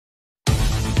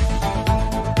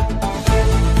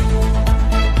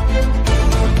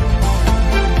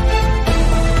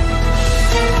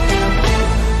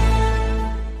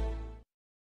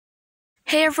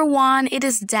Hey everyone, it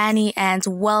is Dani and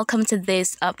welcome to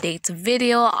this update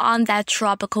video on that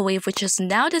tropical wave which is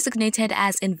now designated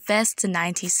as Invest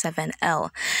 97L.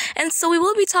 And so we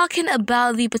will be talking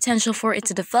about the potential for it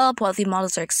to develop, what the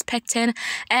models are expecting,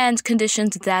 and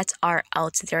conditions that are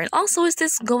out there. And also, is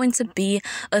this going to be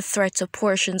a threat to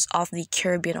portions of the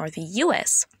Caribbean or the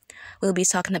US? We'll be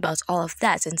talking about all of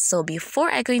that. And so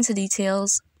before I go into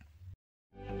details,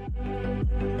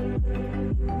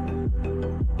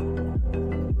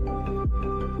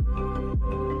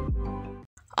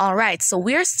 Alright, so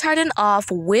we're starting off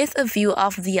with a view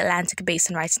of the Atlantic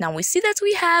Basin right now. We see that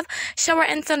we have shower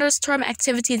and thunderstorm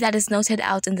activity that is noted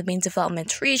out in the main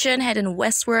development region heading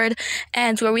westward,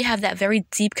 and where we have that very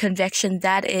deep convection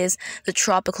that is the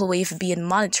tropical wave being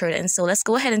monitored. And so let's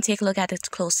go ahead and take a look at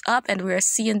it close up, and we're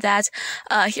seeing that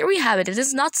here we have it. It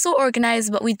is not so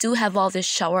organized, but we do have all this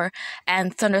shower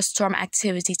and thunderstorm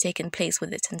activity taking place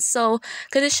with it. And so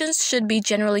conditions should be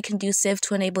generally conducive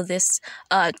to enable this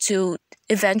to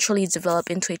eventually develop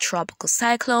into a tropical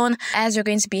cyclone as we're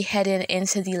going to be heading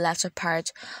into the latter part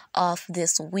of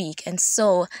this week. And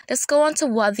so let's go on to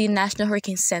what the National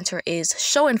Hurricane Center is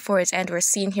showing for it, and we're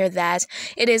seeing here that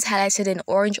it is highlighted in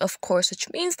orange, of course,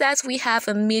 which means that we have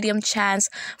a medium chance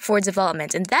for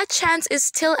development, and that chance is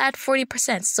still at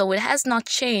 40%, so it has not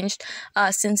changed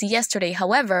since yesterday.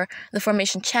 However, the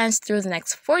formation chance through the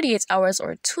next 48 hours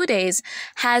or 2 days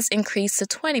has increased to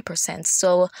 20%.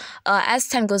 So as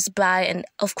time goes by, and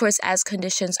of course as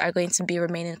conditions are going to be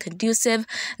remaining conducive,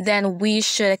 then we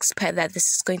should expect that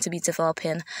this is going to be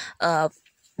developing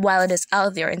while it is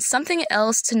out there. And something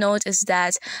else to note is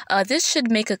that this should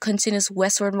make a continuous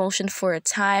westward motion for a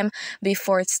time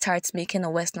before it starts making a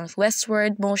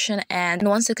west-northwestward motion. And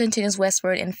once it continues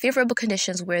westward in favorable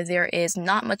conditions where there is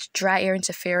not much dry air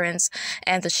interference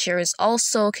and the shear is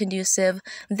also conducive,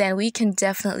 then we can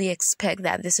definitely expect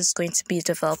that this is going to be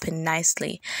developing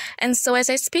nicely. And so as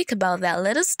I speak about that,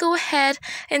 let us go ahead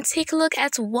and take a look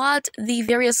at what the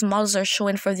various models are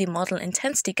showing for the model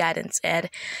intensity guidance. And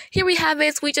here we have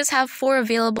it. We just have 4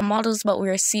 available models, but we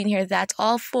are seeing here that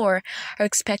all 4 are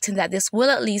expecting that this will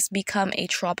at least become a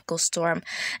tropical storm,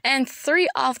 and 3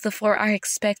 of the 4 are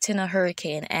expecting a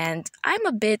hurricane, and I'm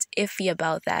a bit iffy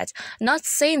about that. Not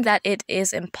saying that it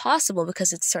is impossible,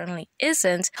 because it certainly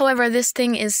isn't. However, this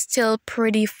thing is still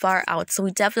pretty far out, so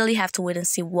we definitely have to wait and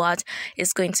see what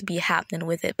is going to be happening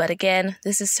with it. But again,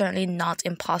 this is certainly not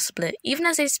impossible. Even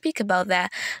as I speak about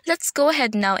that, let's go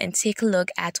ahead now and take a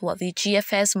look at what the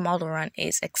GFS model run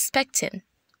is expecting.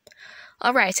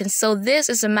 Alright, and so this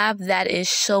is a map that is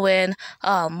showing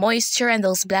moisture, and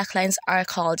those black lines are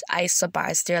called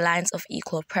isobars. They're lines of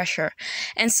equal pressure.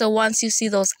 And so once you see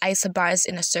those isobars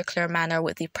in a circular manner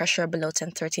with the pressure below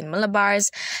 1013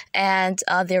 millibars, and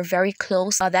they're very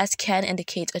close, that can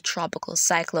indicate a tropical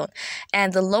cyclone.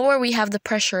 And the lower we have the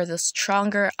pressure, the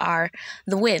stronger are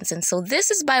the winds. And so this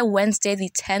is by Wednesday,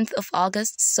 the 10th of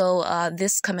August, so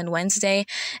this coming Wednesday,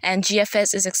 and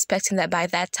GFS is expecting that by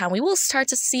that time we will start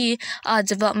to see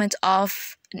development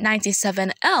of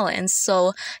 97L. And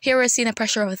so here we're seeing a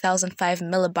pressure of 1005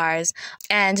 millibars,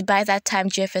 and by that time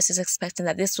GFS is expecting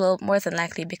that this will more than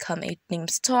likely become a named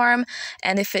storm,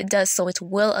 and if it does so, it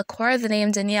will acquire the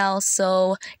name Danielle.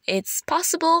 So it's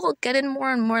possible, getting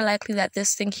more and more likely, that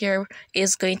this thing here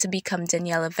is going to become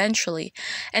Danielle eventually.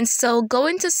 And so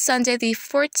going to Sunday the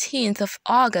 14th of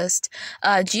August,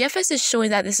 GFS is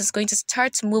showing that this is going to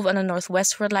start to move on a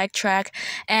northwestward like track,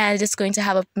 and it's going to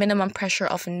have a minimum pressure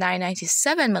of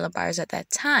 997 millibars at that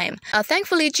time.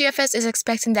 Thankfully, GFS is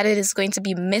expecting that it is going to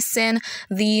be missing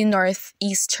the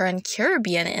northeastern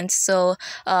Caribbean. And so,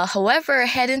 however,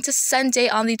 heading to Sunday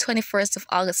on the 21st of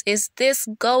August, is this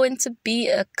going to be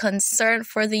a concern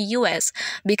for the US?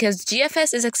 Because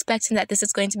GFS is expecting that this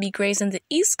is going to be grazing the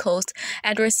east coast,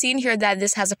 and we're seeing here that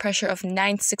this has a pressure of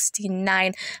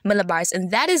 969 millibars, and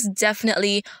that is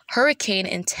definitely hurricane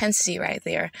intensity right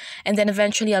there. And then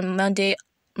eventually on Monday,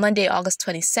 August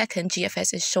 22nd,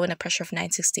 GFS is showing a pressure of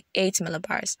 968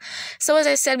 millibars. So as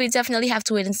I said, we definitely have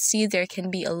to wait and see. There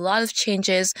can be a lot of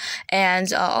changes.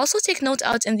 And also take note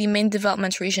out in the main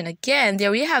development region again,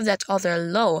 there we have that other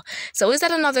low. So is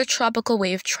that another tropical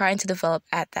wave trying to develop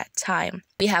at that time?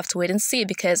 We have to wait and see,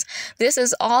 because this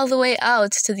is all the way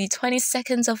out to the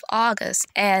 22nd of August,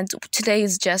 and today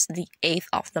is just the 8th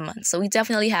of the month. So we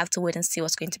definitely have to wait and see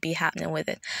what's going to be happening with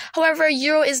it. However,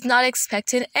 Euro is not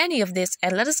expecting any of this,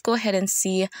 and let us go ahead and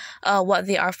see what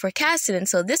they are forecasting. And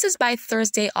so this is by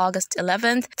Thursday, August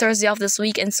 11th, Thursday of this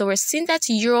week. And so we're seeing that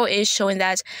Euro is showing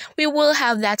that we will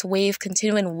have that wave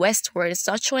continuing westward. It's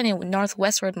not showing a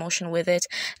northwestward motion with it,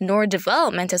 nor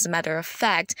development, as a matter of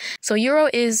fact. So Euro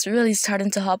is really starting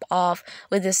to hop off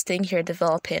with this thing here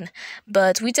developing.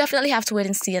 But we definitely have to wait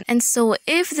and see. And so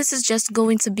if this is just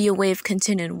going to be a wave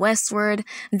continuing westward,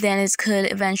 then it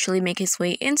could eventually make its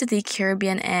way into the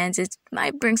Caribbean, and it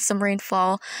might bring some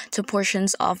rainfall to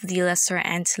portions of the Lesser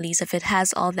Antilles if it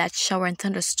has all that shower and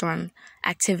thunderstorm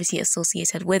activity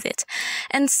associated with it.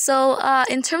 And so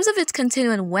in terms of it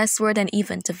continuing westward and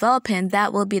even developing,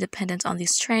 that will be dependent on the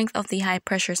strength of the high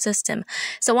pressure system.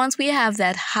 So once we have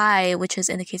that high, which is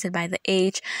indicated by the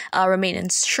H, remaining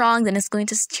strong, then it's going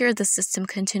to steer the system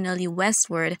continually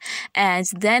westward, and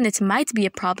then it might be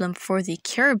a problem for the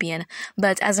Caribbean.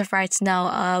 But as of right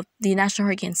now, the National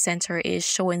Hurricane Center is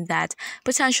showing that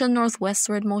potential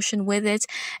northwestward motion with it,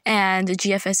 and the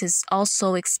GFS is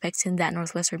also expecting that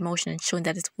northwestward motion and showing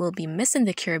that it will be missing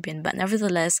the Caribbean. But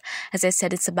nevertheless, as I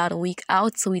said, it's about a week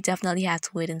out, so we definitely have to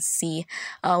wait and see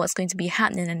what's going to be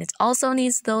happening, and it also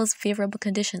needs those favorable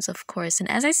conditions, of course. And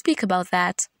as I speak about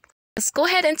that, let's go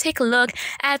ahead and take a look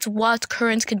at what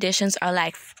current conditions are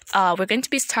like. We're going to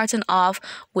be starting off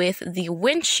with the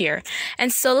wind shear.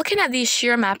 And so looking at the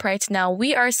shear map right now,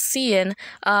 we are seeing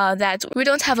that we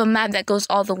don't have a map that goes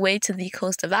all the way to the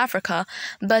coast of Africa,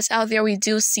 but out there we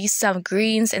do see some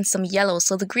greens and some yellows.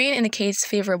 So the green indicates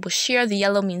favorable shear, the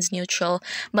yellow means neutral,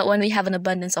 but when we have an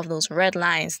abundance of those red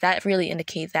lines, that really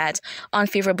indicate that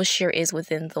unfavorable shear is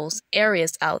within those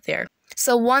areas out there.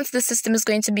 So once the system is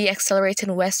going to be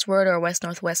accelerating westward or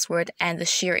west-northwestward and the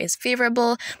shear is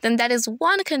favorable, then that is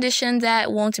one condition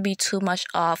that won't be too much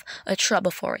of a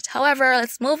trouble for it. However,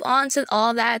 let's move on to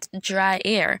all that dry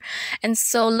air. And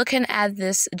so looking at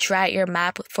this dry air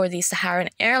map for the Saharan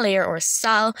air layer, or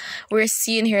SAL, we're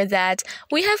seeing here that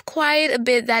we have quite a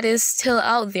bit that is still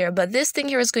out there, but this thing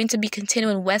here is going to be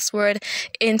continuing westward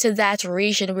into that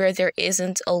region where there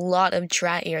isn't a lot of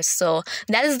dry air. So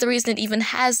that is the reason it even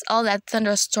has all that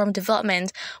thunderstorm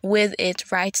development with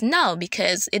it right now,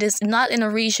 because it is not in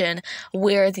a region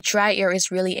where the dry air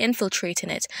is really infiltrating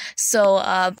it.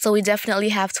 So we definitely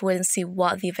have to wait and see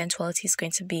what the eventuality is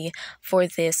going to be for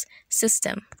this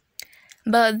system.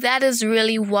 But that is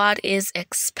really what is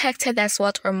expected. That's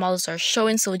what our models are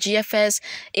showing. So GFS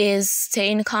is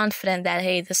staying confident that,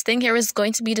 hey, this thing here is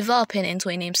going to be developing into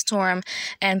a named storm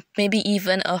and maybe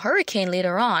even a hurricane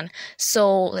later on.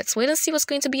 So let's wait and see what's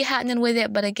going to be happening with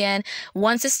it. But again,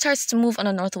 once it starts to move on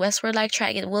a northwestward-like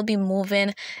track, it will be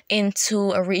moving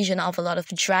into a region of a lot of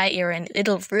dry air, and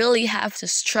it'll really have to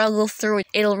struggle through it.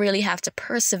 It'll really have to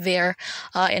persevere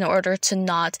in order to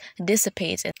not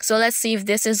dissipate it. So let's see if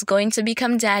this is going to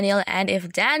become Danielle, and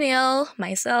if Danielle,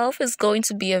 myself, is going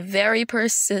to be a very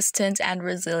persistent and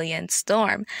resilient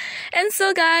storm. And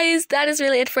so guys, that is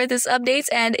really it for this update,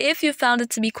 and if you found it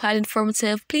to be quite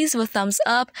informative, please give a thumbs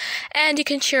up, and you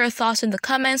can share your thoughts in the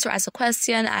comments or ask a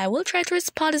question. I will try to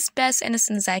respond as best and as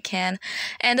soon as I can.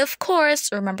 And of course,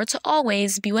 remember to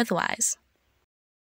always be weatherwise.